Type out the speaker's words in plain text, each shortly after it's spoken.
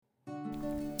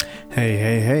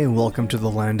Hey, welcome to the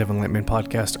Land of Enlightenment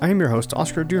podcast. I am your host,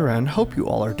 Oscar Duran. Hope you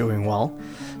all are doing well.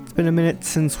 It's been a minute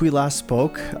since we last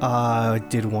spoke. I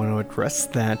did want to address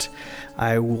that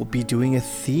I will be doing a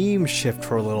theme shift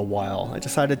for a little while. I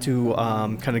decided to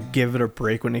kind of give it a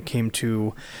break when it came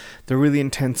to the really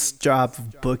intense job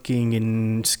of booking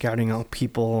and scouting out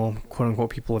people, quote unquote,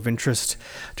 people of interest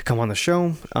to come on the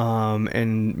show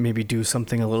and maybe do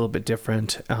something a little bit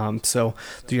different. So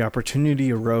the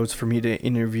opportunity arose for me to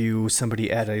interview somebody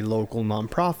at a local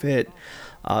nonprofit.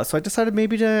 So I decided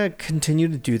maybe to continue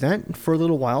to do that for a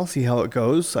little while, see how it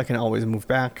goes. I can always move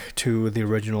back to the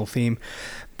original theme,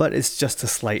 but it's just a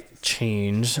slight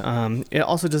change. It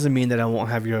also doesn't mean that I won't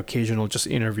have your occasional just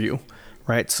interview,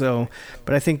 right? So,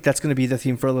 but I think that's going to be the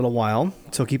theme for a little while.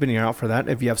 So keep an ear out for that.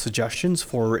 If you have suggestions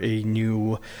for a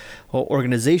new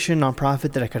organization,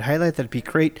 nonprofit that I could highlight, that'd be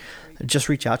great. Just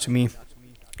reach out to me.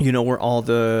 You know where all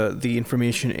the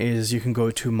information is. You can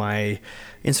go to my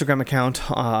Instagram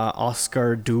account,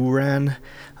 Oscar Duran,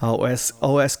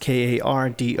 OSKARDOORAN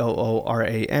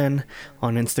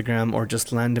on Instagram, or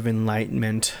just Land of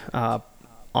Enlightenment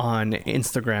on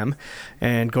Instagram,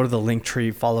 and go to the link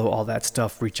tree, follow all that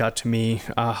stuff, reach out to me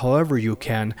however you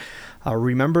can.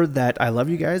 Remember that I love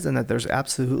you guys and that there's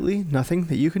absolutely nothing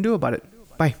that you can do about it.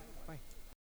 Bye.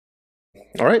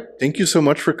 All right. Thank you so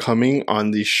much for coming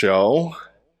on the show.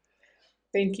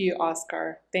 Thank you,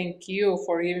 Oscar. Thank you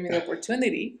for giving me the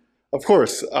opportunity. Of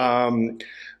course.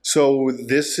 So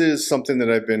this is something that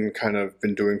I've been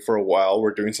doing for a while.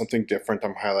 We're doing something different.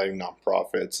 I'm highlighting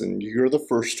nonprofits, and you're the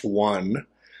first one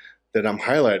that I'm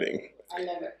highlighting. I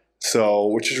love it. So,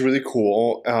 which is really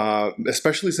cool,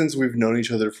 especially since we've known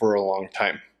each other for a long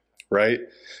time, right?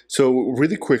 So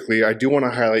really quickly, I do want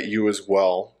to highlight you as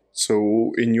well.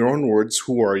 So in your own words,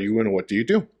 who are you and what do you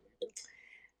do?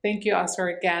 Thank you, Oscar,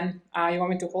 again. You want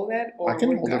me to hold it? I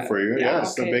can hold it for you. Yeah,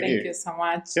 it's no biggie. Thank you so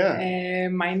much. Yeah.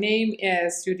 My name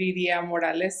is Yuridia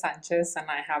Morales Sanchez, and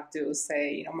I have to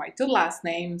say, my two last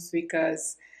names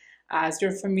because, as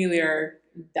you're familiar,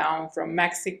 down from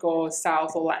Mexico,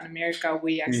 South of Latin America,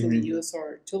 we actually use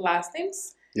our two last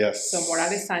names. Yes. So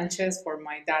Morales Sanchez for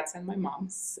my dad's and my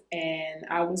mom's. And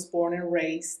I was born and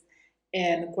raised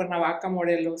in Cuernavaca,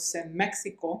 Morelos, in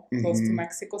Mexico, close to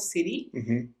Mexico City.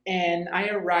 And I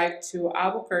arrived to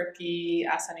Albuquerque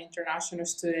as an international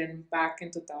student back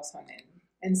in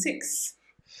 2006.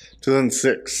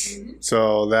 2006.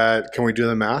 So that, can we do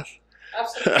the math?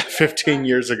 Absolutely. 15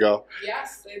 years ago.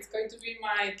 Yes, it's going to be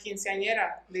my quinceañera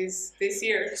this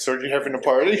year. So are you having a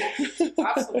party?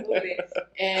 Absolutely.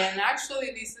 And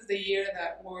actually, this is the year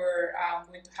that we're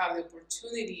going to have the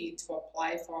opportunity to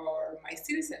apply for my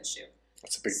citizenship.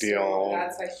 That's a big deal.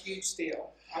 That's a huge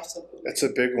deal. Absolutely. That's a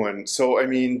big one. So, I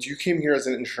mean, you came here as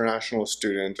an international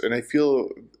student, and I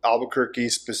feel Albuquerque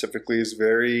specifically is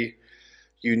very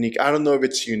unique. I don't know if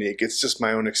it's unique. It's just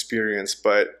my own experience,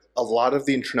 but a lot of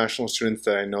the international students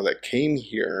that I know that came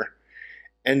here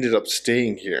ended up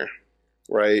staying here,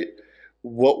 right?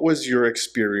 What was your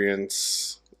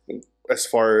experience as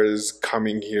far as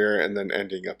coming here and then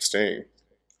ending up staying?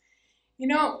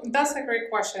 That's a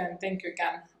great question. Thank you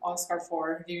again, Oscar,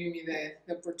 for giving me the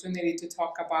opportunity to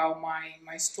talk about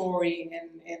my story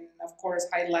and of course,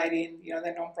 highlighting,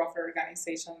 the nonprofit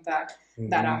organization that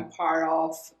I'm part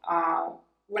of.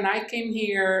 When I came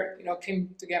here,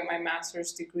 came to get my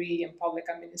master's degree in public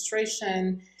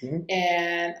administration,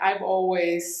 and I've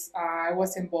always, I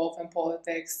was involved in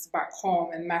politics back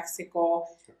home in Mexico.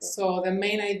 So the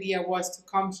main idea was to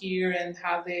come here and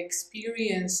have the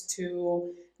experience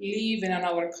to live in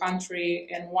another country,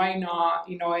 and why not,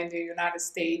 in the United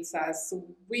States, as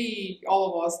we,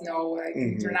 all of us know, like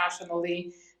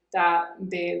internationally, that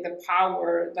the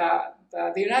power that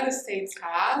the United States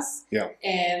has,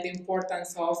 and the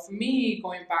importance of me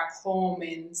going back home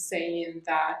and saying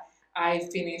that I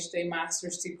finished a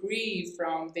master's degree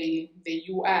from the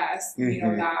U.S., that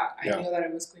I knew that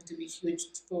it was going to be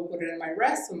huge to put it in my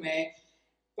resume.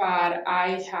 But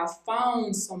I have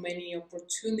found so many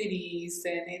opportunities,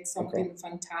 and it's something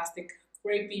fantastic.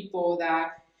 Great people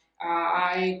that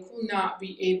I could not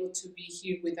be able to be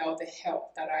here without the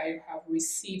help that I have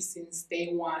received since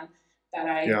day one that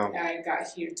I got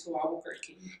here to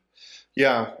Albuquerque.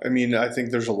 Yeah, I mean, I think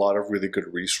there's a lot of really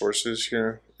good resources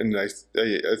here, and I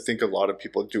think a lot of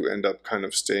people do end up kind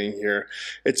of staying here.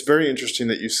 It's very interesting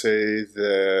that you say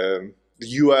the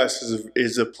U.S.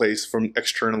 is a place from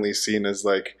externally seen as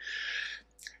like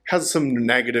has some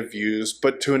negative views,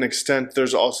 but to an extent,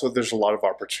 there's a lot of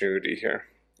opportunity here,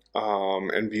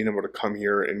 and being able to come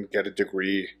here and get a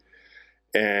degree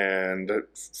and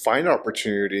find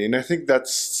opportunity. And I think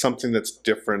that's something that's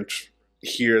different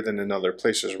here than in other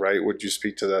places, right? Would you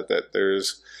speak to that? That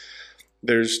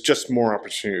there's just more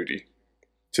opportunity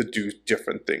to do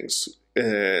different things,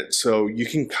 so you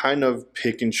can kind of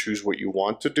pick and choose what you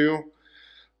want to do.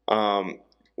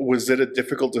 Was it a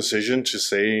difficult decision to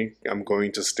say I'm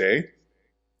going to stay?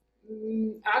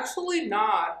 Actually,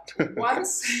 not.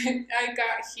 Once I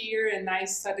got here and I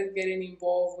started getting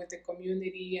involved with the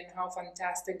community and how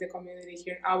fantastic the community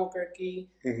here in Albuquerque,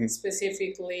 Hmm.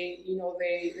 specifically,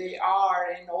 they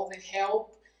are, and all the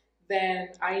help, then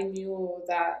I knew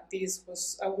that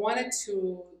I wanted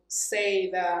to say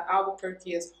that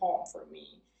Albuquerque is home for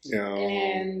me. Yeah.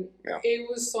 And Yeah. it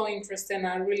was so interesting.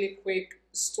 A really quick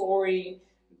story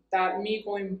that me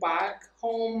going back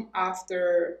home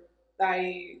after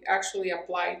I actually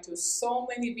applied to so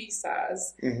many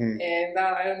visas, Hmm. and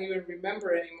that I don't even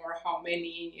remember anymore how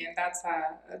many. And that's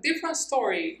a different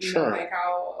story, Sure. like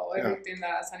how Yeah. everything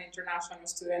that as an international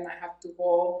student I have to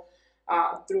go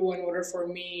through in order for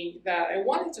me that I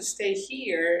wanted to stay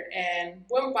here and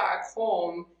went back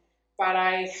home, but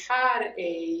I had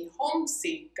a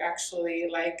homesick actually,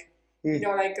 like Hmm.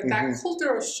 that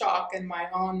cultural shock in my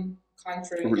own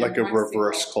country, Like in a Mexico.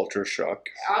 reverse culture shock.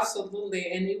 Absolutely,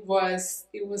 and it was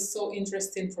so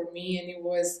interesting for me, and it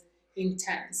was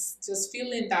intense. Just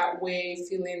feeling that way,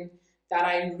 feeling that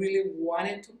I really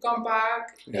wanted to come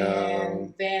back, Yeah.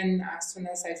 and then as soon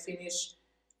as I finished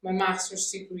my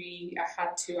master's degree,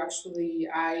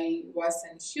 I was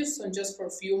in Houston just for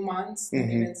a few months, not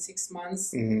Hmm. even 6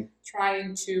 months, Hmm.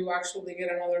 trying to actually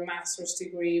get another master's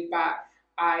degree, but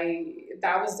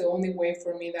that was the only way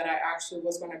for me that I actually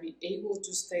was going to be able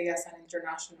to stay as an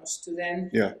international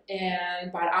student. Yeah.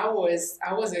 But I was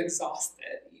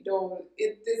exhausted.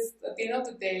 It is at the end of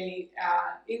the day,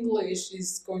 English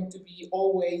is going to be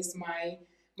always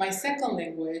my second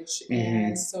language, Hmm.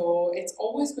 and so it's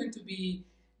always going to be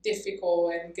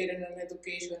difficult and getting an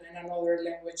education in another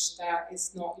language that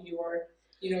is not your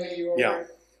Yeah.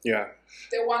 Yeah.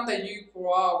 the one that you grew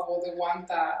up, or the one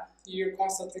that you're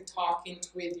constantly talking to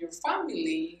with your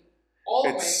family. All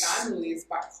of my It's family is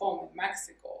back home in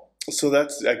Mexico. so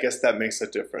that's, I guess that makes a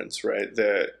difference, right?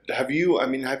 Have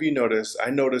you noticed? I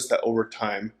noticed that over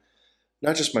time,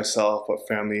 not just myself, but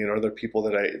family and other people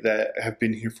that have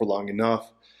been here for long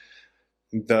enough,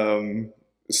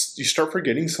 you start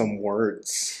forgetting some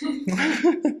words.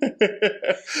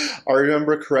 I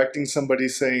remember correcting somebody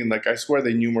saying, like, I swear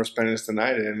they knew more Spanish than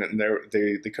I did, and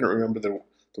they couldn't remember the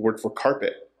word for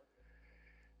carpet.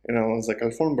 And I was like,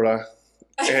 alfombra.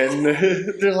 And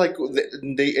they're like,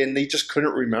 they just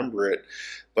couldn't remember it.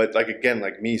 But like, again,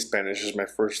 like me, Spanish is my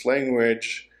first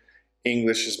language,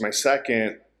 English is my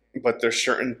second, but there's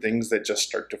certain things that just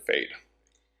start to fade.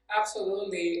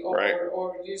 Absolutely, or Right.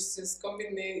 or just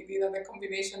combine the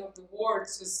combination of the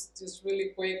words just really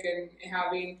quick, and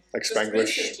having Like just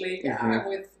Spanglish. recently,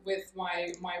 Mhm. with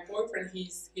my boyfriend,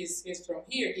 he's from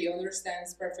here. He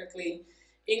understands perfectly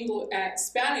English,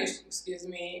 Spanish, excuse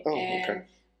me, Oh, and okay.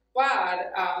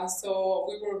 but so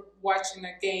we were watching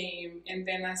a game, and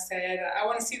then I said I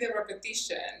want to see the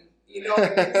repetition.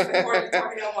 Because we're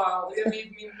talking about, I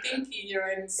mean, thinking,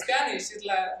 in Spanish, it's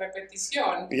la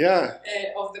repetición Yeah,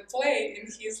 of the play, and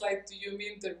he's like, "Do you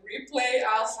mean the replay?"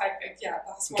 I was like, "Yeah,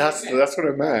 that's what that's I meant." that's what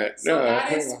I meant. So Yeah.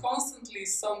 that is constantly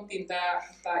something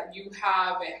that you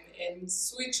have, and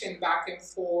switching back and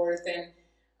forth, and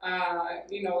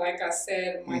like I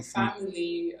said, my Mhm.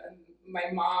 family,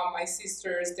 my mom, my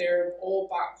sisters, they're all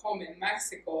back home in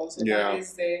Mexico. So Yeah. that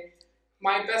is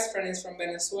my best friend is from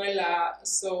Venezuela,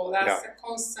 so that's Yeah. a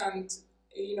constant.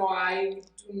 I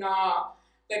do not,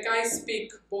 like, I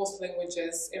speak both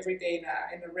languages every day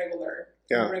in a regular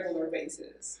Yeah. on a regular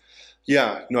basis.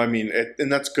 Yeah, no, I mean,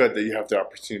 and that's good that you have the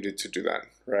opportunity to do that,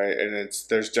 right? And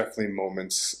there's definitely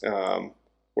moments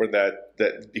where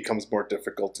that becomes more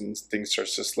difficult and things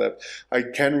starts to slip. I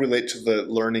can relate to the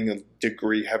learning a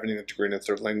degree, having a degree in a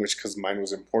third language, because mine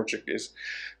was in Portuguese,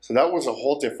 so that was a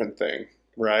whole different thing,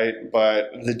 right?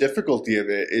 But the difficulty of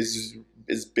it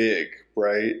is big,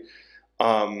 right?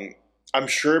 Um, I'm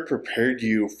sure it prepared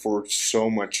you for so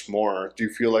much more. Do you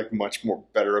feel like much more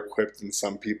better equipped than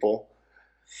some people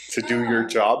to do your Ah,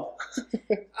 job?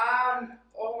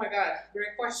 oh my God,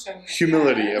 great question.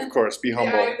 Humility, Yeah. of course. Be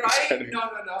humble. Yeah, Just right? kidding. No.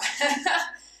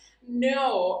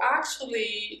 No,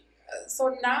 actually,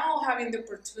 so now having the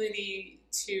opportunity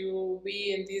to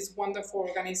be in this wonderful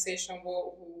organization,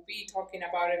 we'll be talking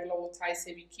about it, Global Ties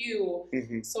ABQ.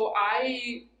 Mhm. So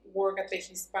I work at the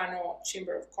Hispano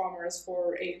Chamber of Commerce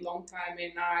for a long time,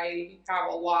 and I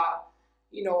have a lot,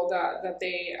 that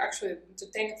they actually, to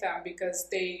thank them, because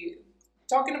they,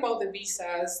 talking about the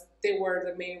visas, they were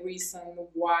the main reason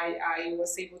why I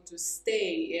was able to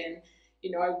stay.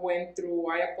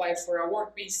 I applied for a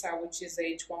work visa, which is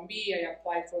H-1B. I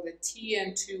applied for the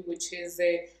TN2, which is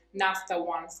a NAFTA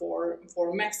one for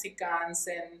Mexicans,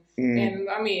 and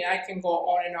I mean, I can go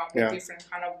on and on with different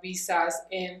kind of visas,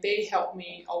 and they helped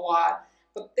me a lot.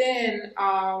 But then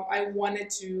I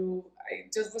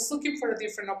just was looking for a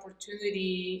different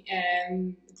opportunity,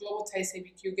 and Global Ties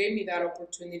ABQ gave me that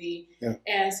opportunity. Yeah.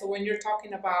 And so when you're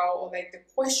talking about like the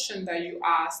question that you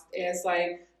asked is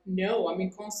like, no, I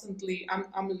mean, constantly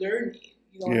I'm learning,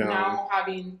 now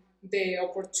having the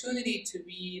opportunity to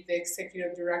be the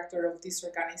executive director of this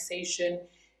organization,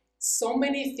 so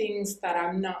many things that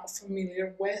I'm not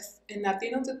familiar with. And at the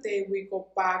end of the day, we go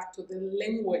back to the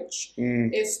language.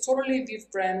 It's totally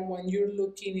different when you're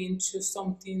looking into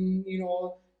something,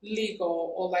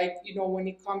 legal, or like, when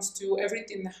it comes to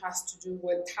everything that has to do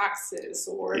with taxes,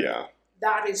 or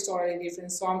that is totally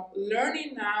different. So I'm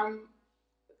learning now.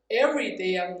 Every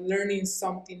day I'm learning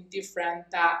something different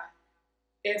that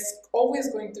it's always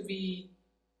going to be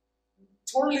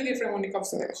totally different when it comes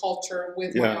to the culture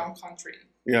with my own country.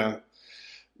 Yeah.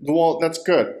 Well, that's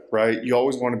good, right? You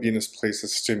always want to be in this place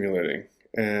that's stimulating.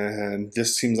 And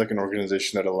this seems like an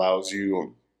organization that allows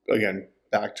you, again,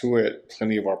 back to it,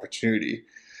 plenty of opportunity.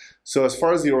 So as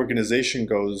far as the organization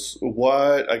goes,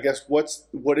 what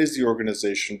is the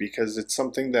organization? Because it's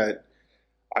something that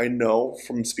I know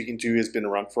from speaking to you has been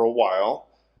around for a while,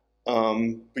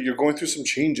 but you're going through some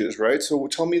changes, right? So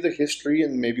tell me the history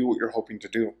and maybe what you're hoping to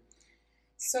do.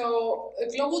 So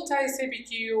Global Ties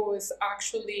ABQ is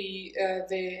actually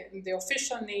the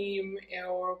official name,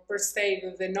 or per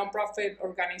se the nonprofit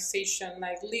organization,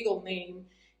 like legal name,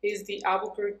 is the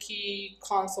Albuquerque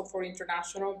Council for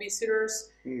International Visitors.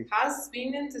 Has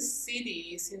been in the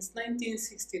city since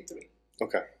 1963.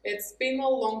 Okay. It's been a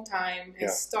long time. It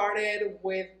started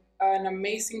with an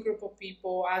amazing group of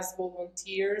people as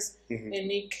volunteers,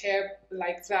 and it kept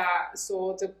like that.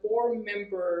 So the board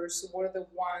members were the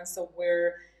ones that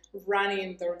were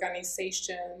running the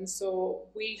organization. So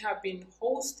we have been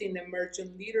hosting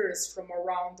emerging leaders from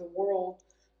around the world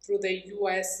through the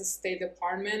U.S. State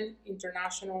Department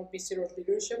International Visitor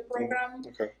Leadership Program.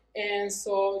 Okay. And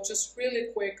so just really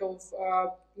quick of,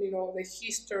 the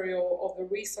history of the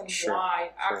reason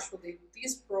why actually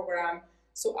this program.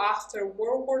 So after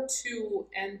World War II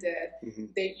ended,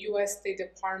 the U.S. State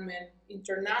Department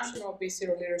International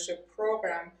Visitor Leadership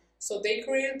Program, so they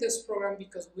created this program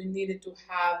because we needed to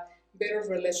have better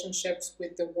relationships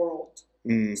with the world.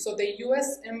 So the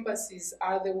U.S. embassies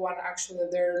are the one actually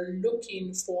they're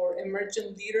looking for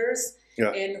emerging leaders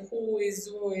and who is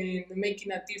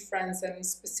making a difference in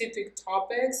specific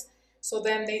topics. So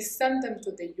then they send them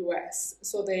to the U.S.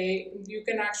 So you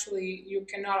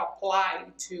cannot apply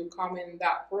to come in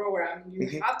that program.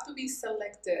 You have to be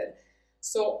selected.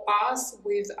 So us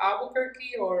with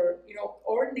Albuquerque,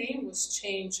 our name was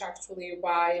changed actually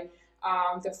by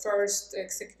the first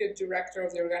executive director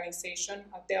of the organization,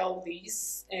 Adele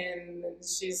Lees, and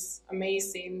she's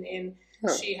amazing. And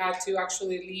she had to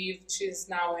actually leave. She's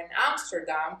now in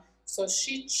Amsterdam. So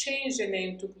she changed the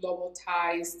name to Global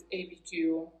Ties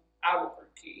ABQ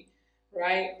Albuquerque,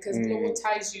 right? Because Global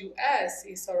Ties US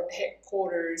is our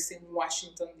headquarters in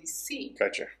Washington, D.C.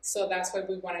 Gotcha. So that's why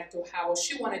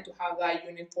she wanted to have that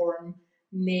uniform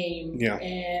name. Yeah.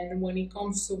 And when it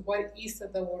comes to what is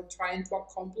it that we're trying to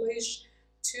accomplish,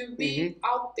 to be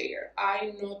out there,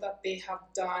 I know that they have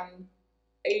done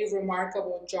a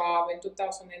remarkable job. In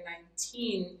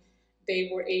 2019,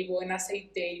 they were able, and I say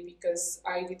they because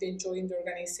I didn't join the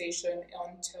organization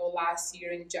until last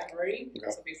year in January,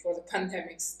 so before the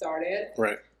pandemic started.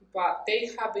 Right. But they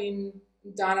have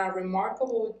done a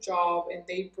remarkable job, and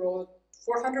they brought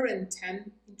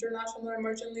 410 international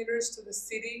emerging leaders to the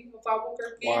city of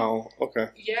Albuquerque. Wow. Okay.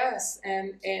 Yes,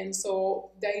 and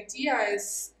so the idea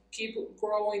is keep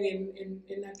growing.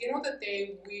 In at the end of the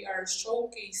day, we are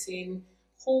showcasing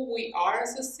who we are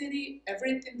as a city,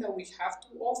 everything that we have to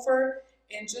offer,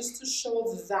 and just to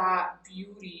show that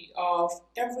beauty of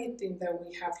everything that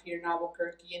we have here in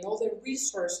Albuquerque and all the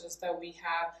resources that we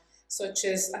have, such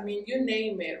as, you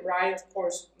name it, right? Of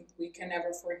course, we can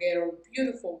never forget our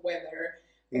beautiful weather,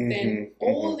 but then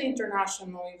all the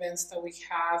international events that we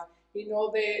have,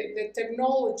 the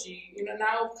technology,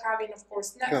 now having, of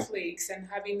course, Netflix and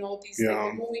having all these,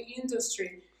 the movie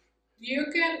industry.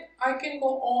 I can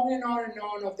go on and on and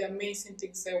on of the amazing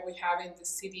things that we have in the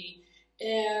city.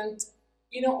 And,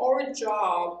 our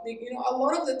job, a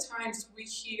lot of the times we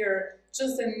hear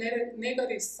just the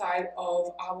negative side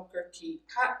of Albuquerque.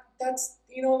 That's,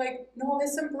 no,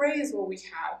 let's embrace what we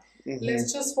have.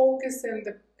 Let's just focus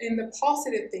in the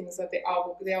positive things that the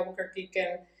Albuquerque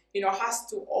has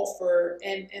to offer,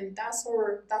 and that's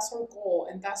our goal,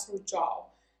 and that's our job.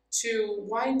 To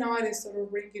why not, instead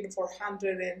of bringing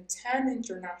 410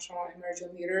 international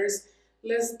emerging leaders,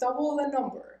 let's double the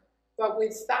number. But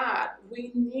with that,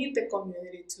 we need the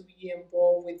community to be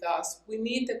involved with us. We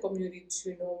need the community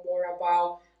to know more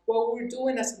about what we're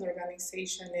doing as an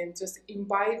organization, and just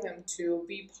invite them to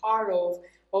be part of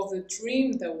the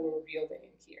dream that we're building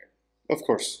here. Of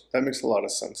course, that makes a lot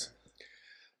of sense.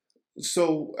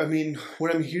 So, I mean,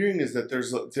 what I'm hearing is that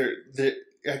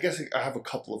I guess I have a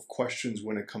couple of questions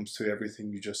when it comes to everything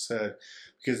you just said,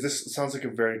 because this sounds like a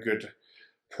very good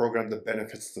program that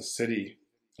benefits the city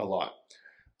a lot,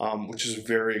 which is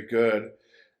very good.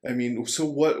 I mean,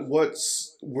 so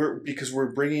because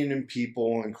we're bringing in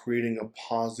people and creating a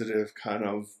positive kind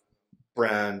of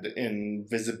brand and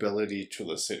visibility to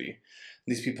the city.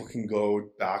 These people can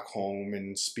go back home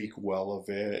and speak well of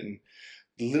it, and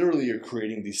literally you're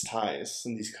creating these ties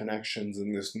and these connections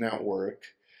and this network.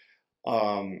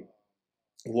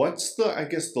 What's I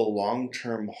guess the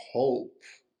long-term hope?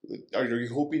 Are you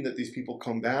hoping that these people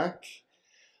come back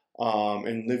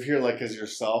and live here like as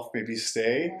yourself, maybe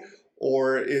stay?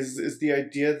 Or is the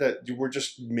idea that we're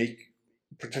just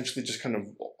potentially just kind of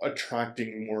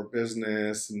attracting more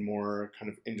business and more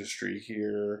kind of industry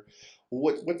here?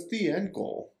 What's the end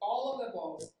goal? All of the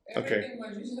above. Everything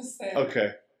what you just said.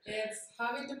 Okay. It's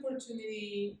having the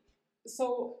opportunity.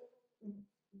 So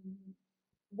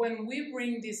when we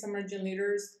bring these emerging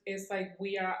leaders, it's like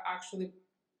we are actually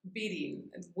bidding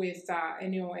with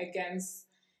against,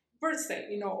 per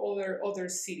se, other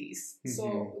cities. Mm-hmm.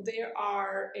 So there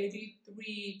are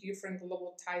 83 different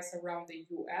global ties around the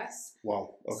U.S.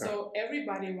 Wow. Okay. So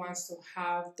everybody wants to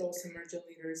have those emerging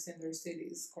leaders in their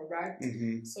cities, correct?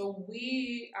 Mm-hmm. So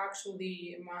we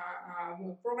actually,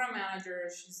 my program manager,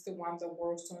 she's the one that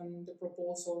works on the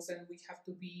proposals, and we have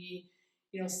to be,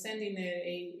 sending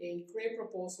a great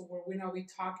proposal where we're going to be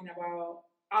talking about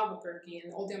Albuquerque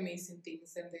and all the amazing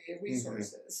things and the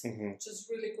resources. Mm-hmm. Just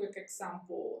really quick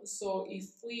example. So if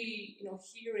we,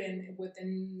 here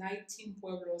within 19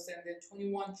 pueblos and the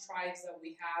 21 tribes that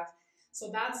we have,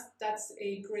 so that's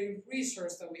a great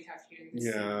resource that we have here in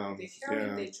the city. The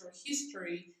heritage or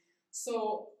history.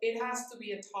 So it has to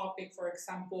be a topic, for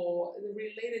example,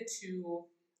 related to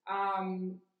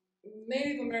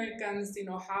Native Americans,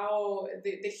 how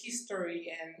the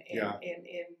history and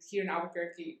here in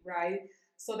Albuquerque, right?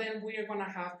 So then we are going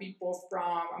to have people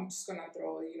from, I'm just going to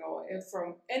throw,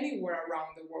 from anywhere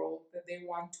around the world that they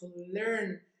want to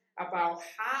learn about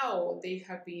how they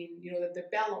have been, the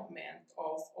development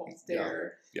of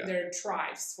their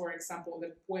tribes, for example,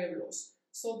 the pueblos.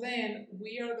 So then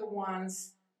we are the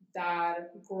ones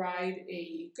that write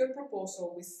a good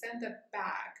proposal. We send it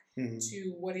back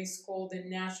to what is called the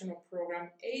national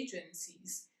program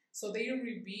agencies. So they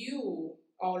review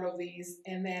all of these,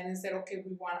 and then said, okay,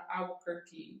 we want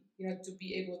Albuquerque, to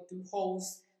be able to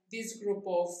host this group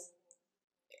of,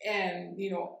 and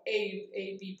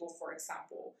eight people, for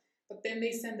example. But then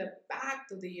they send it back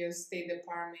to the U.S. State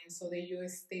Department, so the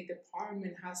U.S. State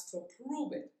Department has to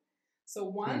approve it. So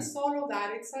once all of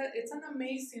that, it's an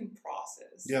amazing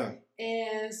process. Yeah.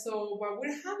 And so, but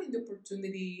we're having the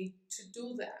opportunity to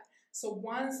do that. So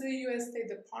once the U.S. State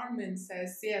Department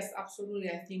says, yes, absolutely,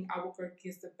 I think Albuquerque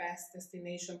is the best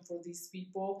destination for these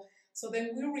people, so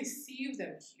then we receive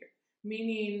them here,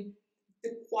 meaning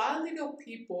the quality of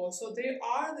people. So they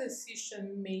are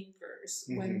decision makers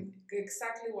when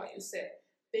exactly what you said.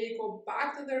 They go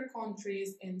back to their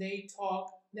countries and they talk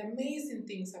the amazing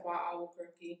things about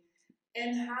Albuquerque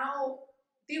and how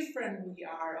different we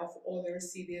are of other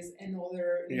cities and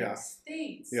other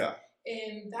states. Yeah.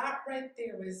 And that right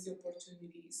there is the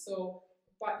opportunity. So,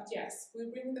 but yes,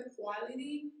 we bring the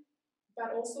quality,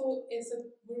 but also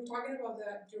we're talking about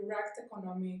the direct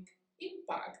economic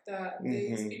impact that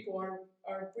these people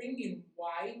are bringing.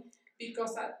 Why?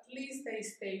 Because at least they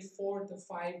stay 4 to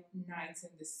 5 nights in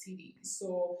the city.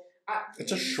 So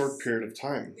it's a short period of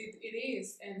time. It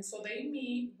is. And so they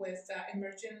meet with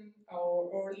emerging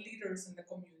or leaders in the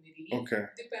community. Okay.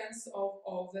 Depends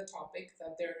of the topic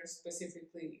that they're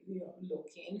specifically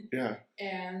looking. Yeah.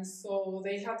 And so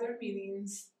they have their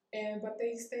meetings, but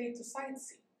they stay to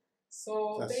sightsee.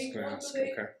 So they go to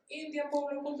the Indian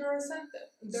Public Cultural Center.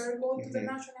 They go to the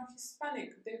National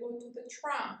Hispanic. They go to the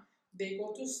Tram. They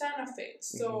go to Santa Fe.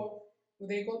 So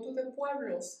they go to the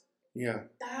pueblos. Yeah.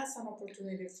 That's an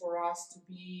opportunity for us to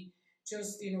be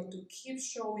just, to keep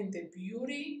showing the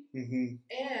beauty.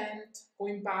 And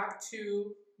going back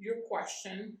to your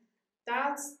question,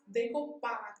 they go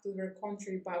back to their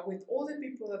country, but with all the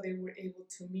people that they were able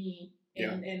to meet,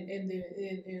 Yeah.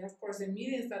 And of course the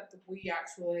meetings that we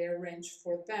actually arrange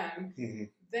for them, Hmm.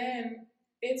 then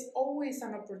it's always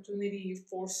an opportunity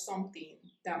for something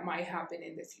that might happen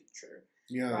in the future,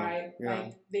 Yeah. right? Yeah.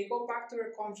 Like they go back to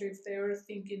their country if they're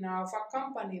thinking of a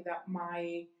company that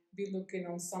might be looking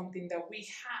on something that we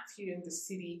have here in the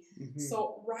city. Hmm.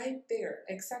 So right there,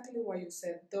 exactly what you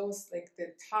said, those like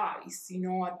the ties,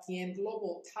 at the end,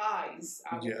 global ties,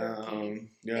 Yeah.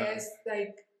 Albuquerque, Yeah. is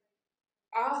like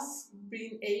us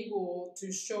being able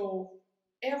to show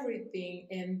everything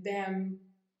and them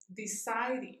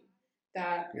deciding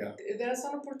that Yeah. there's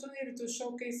an opportunity to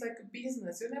showcase like a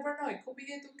business. You never know. It could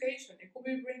be education. It could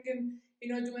be bringing,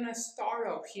 doing a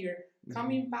startup here, Hmm.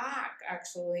 coming back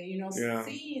actually, Yeah.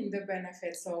 seeing the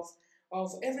benefits of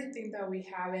everything that we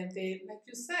have. And they, like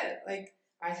you said, like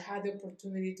I had the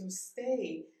opportunity to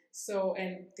stay. So,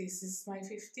 and this is my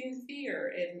 15th year,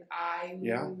 and I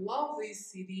Yeah. love this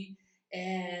city,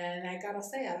 and I gotta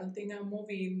say, I don't think I'm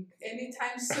moving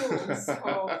anytime soon.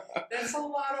 So there's a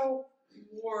lot of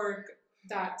work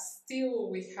that still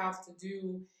we have to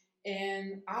do,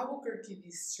 and Albuquerque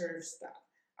deserves that.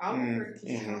 Albuquerque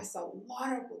Mm-hmm. has a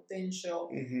lot of potential,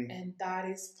 Hmm. and that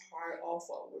is part of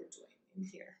what we're doing in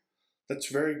here. That's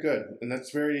very good, and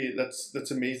that's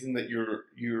amazing that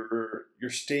you're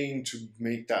staying to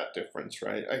make that difference,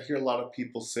 right? I hear a lot of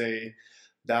people say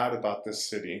that about this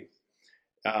city,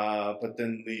 but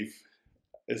then leave.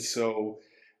 And so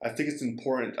I think it's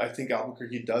important. I think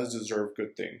Albuquerque does deserve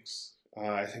good things.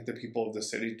 I think the people of the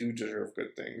city do deserve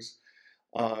good things,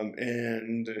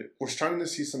 and we're starting to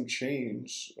see some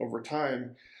change over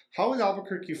time. How is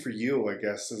Albuquerque for you? I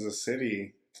guess as a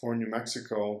city for New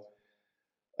Mexico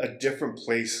a different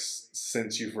place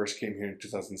since you first came here in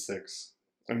 2006?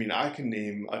 I mean, I can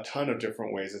name a ton of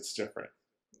different ways it's different,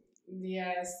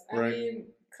 Yes, I right? mean,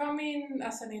 coming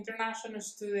as an international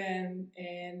student,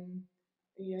 and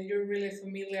you're really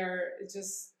familiar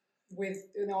just with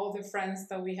all the friends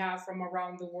that we have from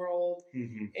around the world.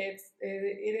 Mm-hmm. It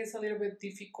is a little bit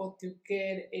difficult to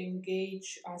get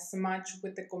engaged as much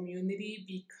with the community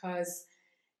because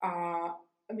I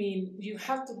mean, you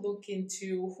have to look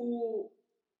into who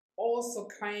also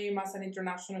came as an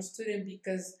international student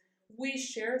because we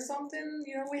share something,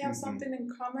 we have Mm-hmm. something in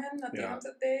common at the end Yeah, of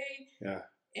the day. yeah,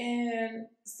 And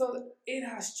so it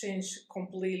has changed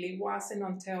completely. It wasn't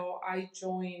until I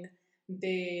joined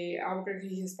the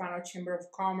Albuquerque Hispano Chamber of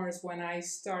Commerce when I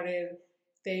started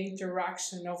the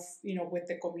interaction of, with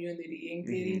the community and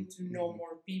getting to mm-hmm. know Mm-hmm.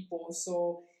 more people.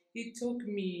 So it took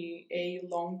me a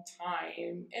long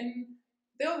time. And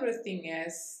the other thing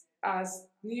is, as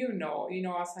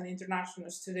as an international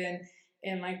student,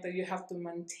 and like that you have to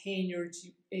maintain your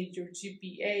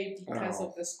GPA because Oh,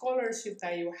 of the scholarship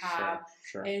that you have,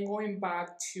 sure, sure. and going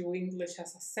back to English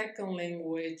as a second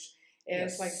language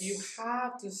is like you Yes.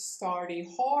 have to study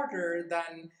harder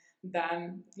than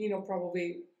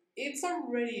probably it's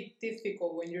already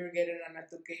difficult when you're getting an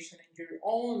education in your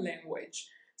own language.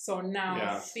 So now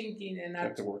Yeah, thinking in you a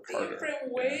have to work harder. different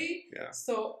Yeah, way. yeah.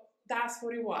 So that's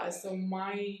what it was. So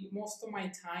my most of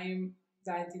my time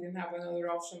that I didn't have another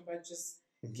option but just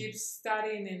Mm-hmm. keep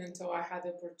studying, and until I had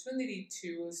the opportunity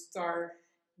to start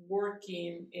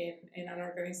working in an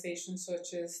organization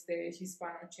such as the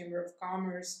Hispano Chamber of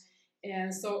Commerce.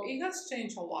 And so it has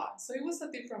changed a lot. So it was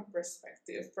a different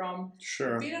perspective from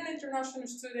Sure. being an international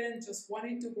student, just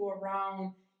wanting to go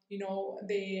around.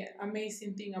 The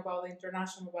amazing thing about the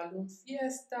International Balloon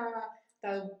Fiesta,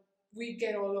 that we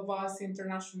get all of us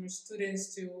international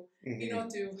students to Mm-hmm.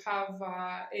 to have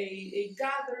a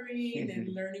gathering and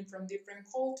Mm-hmm. learning from different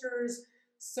cultures.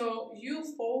 So you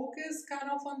focus kind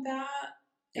of on that,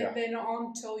 Yeah, and then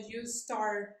until you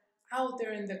start out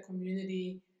there in the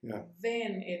community, yeah,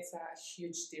 then it's a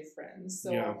huge difference.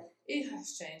 yeah, So it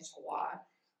has changed a lot.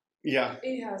 yeah.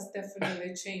 It has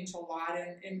definitely changed a lot,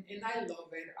 and I love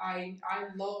it. I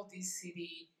love this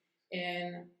city,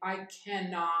 and I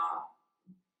cannot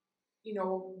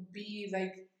be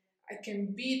like, I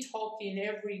can be talking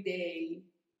every day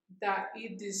that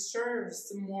it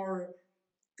deserves more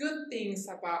good things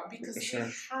about, because we Sure.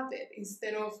 have it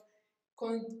instead of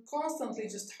constantly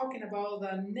just talking about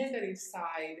the negative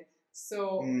side.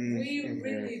 So we Mm-hmm.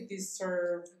 really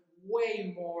deserve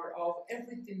way more of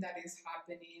everything that is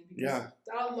happening, because Yeah.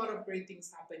 there are a lot of great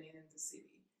things happening in the city.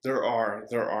 There are,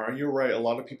 and you're right. A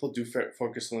lot of people do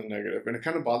focus on the negative, and it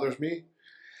kind of bothers me.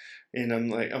 And I'm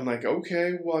like,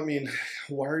 okay, well, I mean,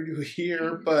 why are you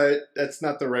here? But that's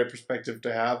not the right perspective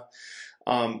to have,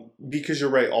 because you're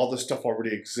right. All the stuff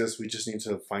already exists. We just need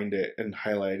to find it and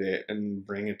highlight it and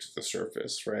bring it to the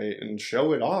surface, right? And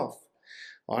show it off,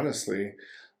 honestly.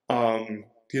 Um,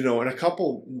 And a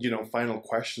couple, final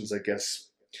questions, I guess,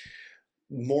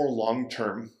 more long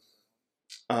term,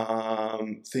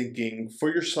 thinking for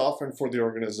yourself and for the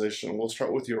organization. We'll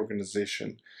start with the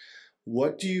organization.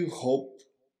 What do you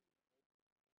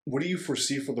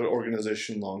foresee for the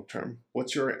organization long term?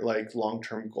 What's your long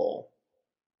term goal?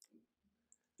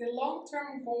 The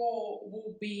long-term goal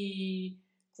will be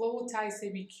Global Ties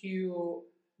ABQ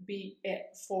be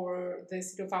it for the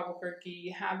city of Albuquerque,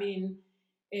 having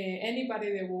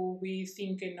anybody that will be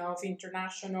thinking of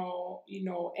international,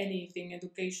 anything,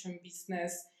 education,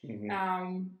 business,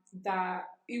 that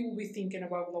it will be thinking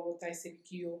about Global Ties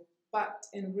ABQ. But,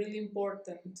 and really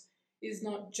important, is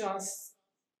not just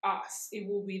us, it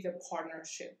will be the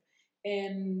partnership.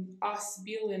 And us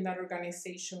building that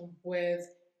organization with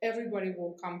everybody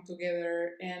will come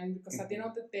together. And because at the end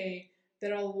of the day,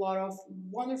 there are a lot of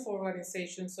wonderful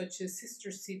organizations such as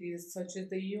sister cities, such as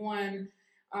the UN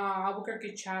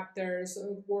Albuquerque chapters,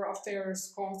 World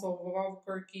Affairs Council of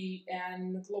Albuquerque,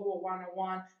 and Global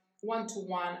 101,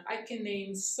 121. I can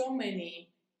name so many.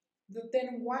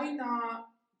 Then why not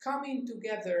coming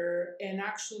together and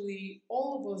actually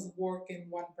all of us work in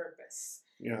one purpose?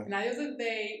 Yeah. And at the end of the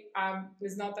day,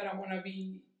 it's not that I want to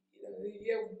be,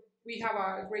 we have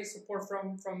a great support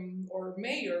from our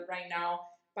mayor right now,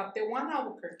 but the One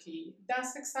Albuquerque,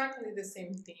 that's exactly the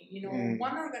same thing.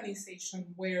 One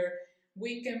organization where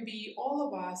we can be all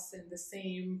of us in the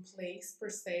same place per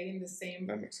se, in the same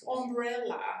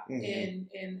umbrella, and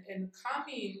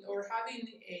coming or having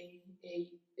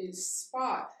a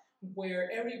spot where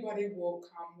everybody will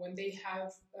come when they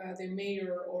have the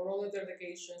mayor or other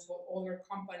delegations or other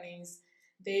companies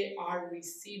they are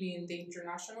receiving the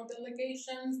international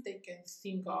delegations, they can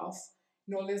think of,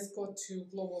 let's go to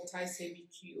Global Ties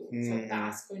ABQ. So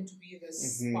that's going to be the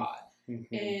spot.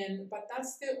 But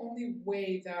that's the only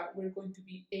way that we're going to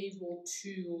be able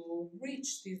to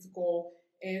reach this goal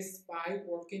is by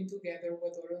working together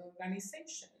with other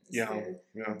organizations.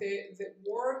 The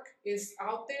work is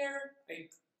out there.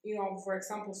 For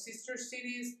example, Sister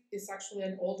Cities is actually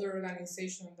an older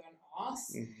organization than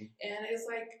us. And it's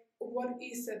what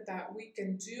is it that we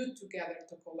can do together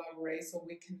to collaborate so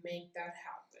we can make that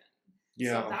happen?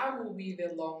 So that will be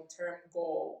the long-term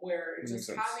goal, where just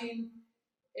having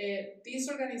these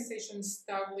organizations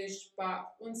established. But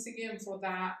once again, for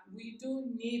that, we do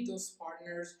need those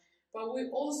partners, but we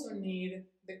also need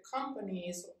the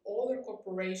companies or other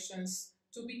corporations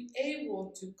to be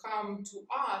able to come to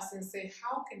us and say,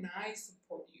 how can I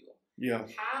support you?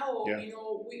 How,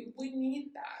 we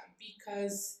need that,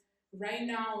 because right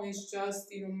now it's just,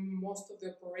 most of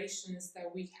the operations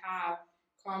that we have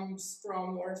comes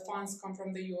from, or funds come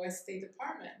from the U.S. State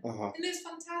Department. And it's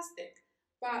fantastic.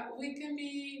 But we can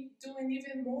be doing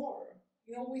even more.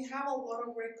 We have a lot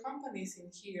of great companies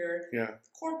in here,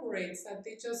 corporates, that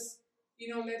they just,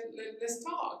 let's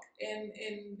talk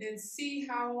and see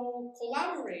how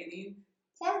collaborating,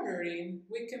 partnering,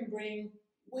 we can bring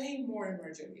way more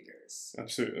emerging leaders.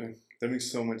 Absolutely. That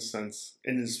makes so much sense.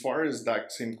 And as far as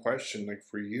that same question,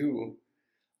 for you,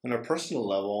 on a personal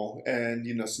level, and,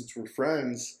 since we're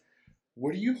friends,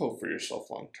 what do you hope for yourself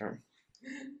long term?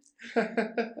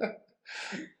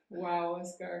 Wow,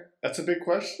 Oscar. That's a big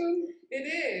question? It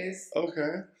is.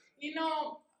 Okay.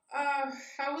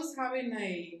 I was having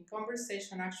a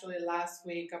conversation actually last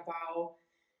week about,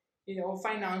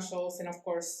 financials, and of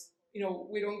course, we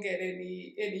don't get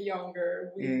any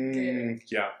younger. We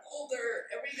get older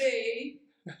every day.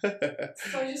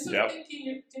 So you start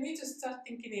thinking, you need to start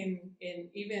thinking in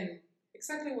even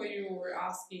exactly what you were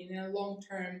asking, in a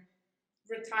long-term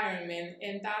retirement.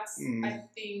 And that's, I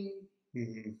think,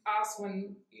 us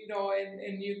when,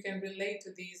 and you can relate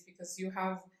to these because you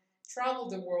have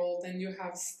traveled the world and you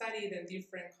have studied in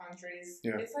different countries.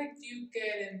 It's you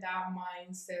get in that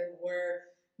mindset where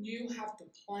you have to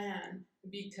plan,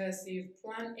 because if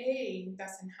plan A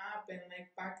doesn't happen, like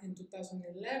back in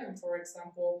 2011, for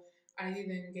example, I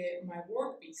didn't get my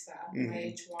work visa, my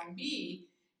H-1B,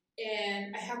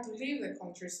 and I had to leave the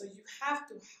country. So you have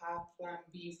to have plan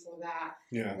B for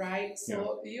that, right?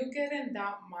 So you get in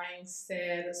that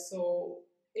mindset. So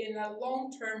in a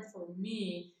long term, for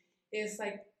me, it's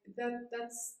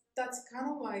that's kind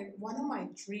of one of my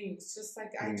dreams. Just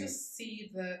I just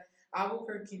see the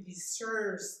Albuquerque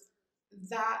deserves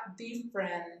that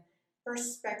different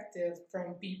perspective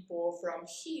from people from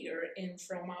here and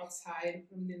from outside,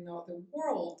 from the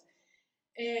world.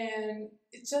 And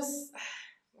it just,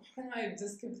 I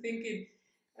just keep thinking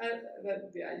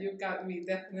that you got me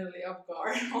definitely off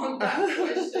guard on that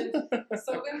question.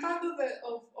 So in part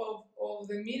of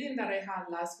the meeting that I had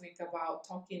last week about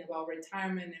talking about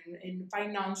retirement and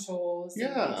financials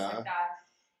and things like that,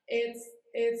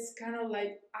 it's kind of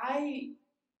like I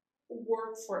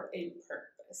work for a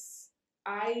purpose.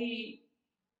 I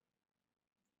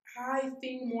I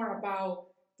think more about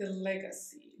the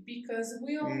legacy because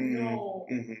we all know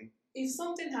Mm-hmm. if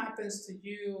something happens to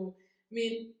you, I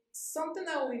mean, something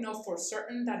that we know for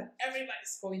certain that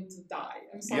everybody's going to die.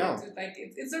 I'm sorry Yeah. to like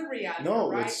it's a reality,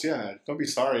 No, right? it's don't be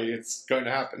sorry. It's going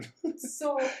to happen.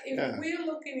 So if Yeah. we're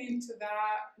looking into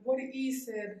that, what is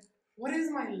it? What is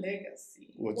my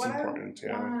legacy? What's What important? I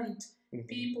Yeah. want Mhm.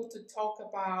 people to talk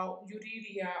about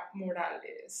Yuridia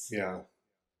Morales. Yeah.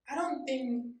 I don't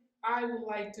think I would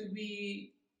like to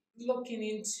be looking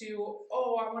into,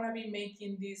 oh, I want to be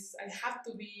making this, I have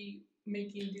to be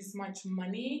making this much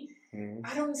money. Mhm.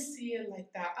 I don't see it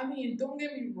like that. I mean, don't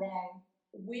get me wrong,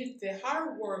 with the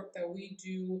hard work that we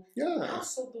do, Yeah.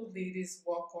 absolutely it is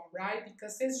welcome, right?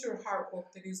 Because it's your hard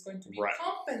work that is going to be Right.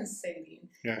 compensating.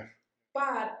 Yeah.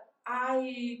 But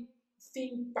I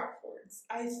think backwards.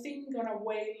 I think in a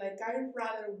way like I'd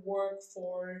rather work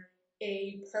for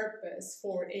a purpose,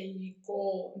 for a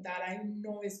goal that I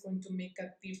know is going to make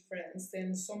a difference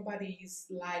in somebody's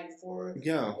life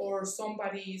Yeah. or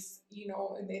somebody's,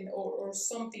 and then or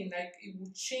something like it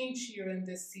would change here in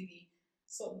the city.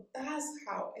 So that's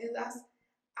how that's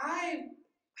I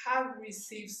have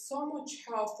received so much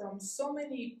help from so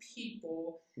many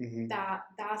people Mhm. that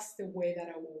that's the way that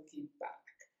I will give back.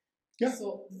 Yeah.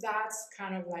 So that's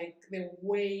kind of like the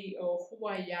way of who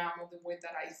I am, or the way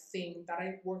that I think that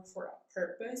I work for a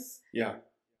purpose. Yeah.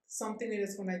 Something that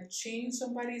is going to change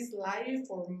somebody's life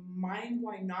or mine,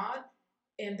 why not?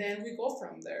 And then we go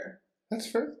from there. That's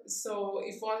fair. So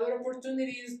if other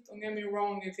opportunities, don't get me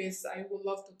wrong, if it's, I would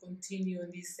love to continue in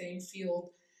this same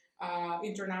field,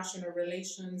 international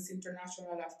relations,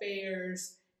 international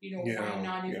affairs, why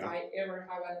not if Yeah. I ever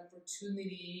have an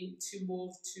opportunity to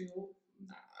move to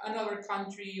another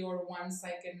country, or once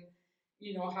I can,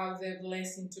 have the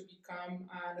blessing to become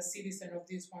a citizen of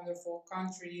this wonderful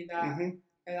country that Mhm.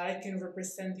 that I can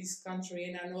represent this country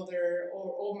in another,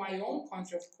 or my own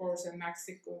country, of course, in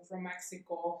Mexico, from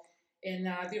Mexico, in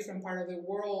a different part of the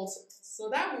world. So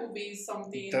that will be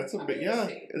something That's a bit. Yeah.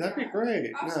 amazing. That'd be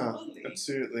great. Absolutely. Yeah.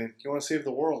 Absolutely. You want to save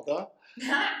the world, huh?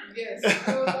 Yes,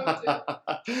 I would love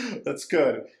to. That's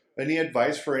good. Any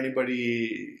advice for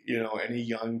anybody, any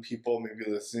young people maybe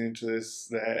listening to this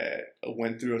that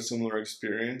went through a similar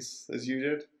experience as you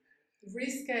did?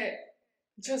 Risk it.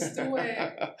 Just do it.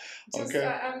 Just Okay.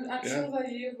 I'm Yeah. sure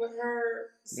that you've heard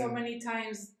so Yeah. many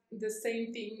times the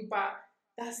same thing, but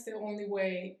that's the only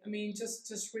way. I mean,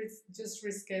 just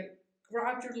risk it.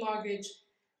 Grab your luggage.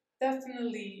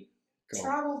 Definitely Go.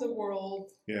 travel the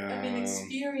world. Yeah. I mean,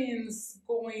 experience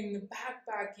going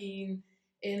backpacking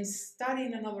and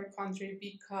studying another country,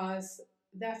 because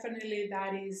definitely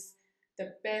that is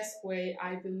the best way,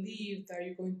 I believe, that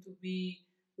you're going to be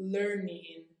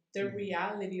learning the Mhm.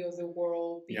 reality of the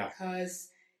world. Yeah. Because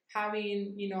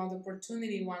having, the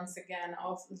opportunity once again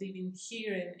of living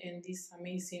here in this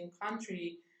amazing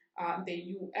country, the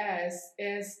US,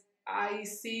 is I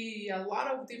see a lot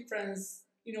of difference,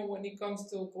 when it comes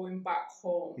to going back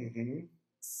home. Mhm.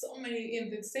 So many, in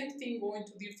the same thing, going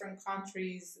to different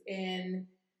countries. And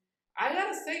I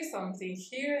gotta say something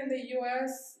here in the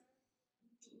US,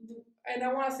 and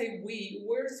I want to say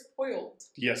we're spoiled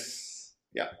Yes.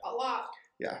 Yeah. a lot.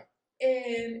 Yeah.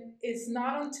 And it's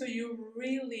not until you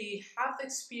really have the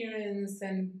experience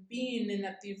and being in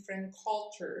a different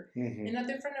culture, Mhm. in a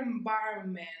different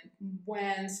environment,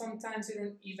 when sometimes you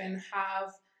don't even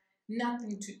have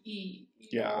nothing to eat.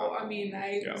 I mean,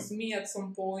 it was me at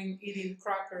some point eating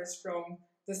crackers from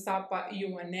the stop at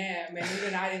UNM and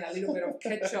even adding a little bit of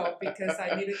ketchup because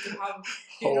I needed to have,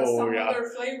 some other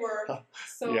flavor.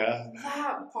 So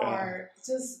that part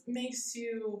just makes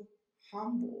you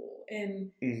humble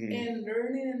and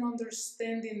learning and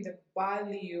understanding the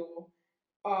value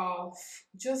of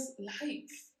just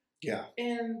life. Yeah.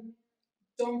 And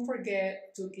don't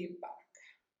forget to give back.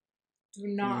 Do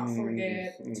not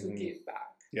forget to give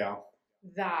back. Yeah.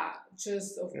 That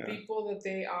just of people that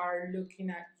they are looking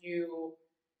at you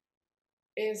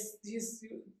is just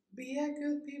be a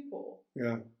good people.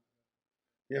 Yeah.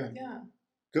 Yeah. Yeah.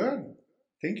 Good.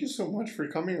 Thank you so much for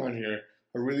coming on here.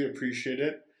 I really appreciate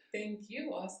it. Thank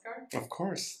you, Oscar. Of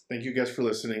course. Thank you guys for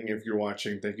listening. If you're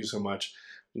watching, thank you so much.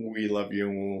 We love you,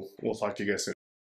 and we'll talk to you guys soon.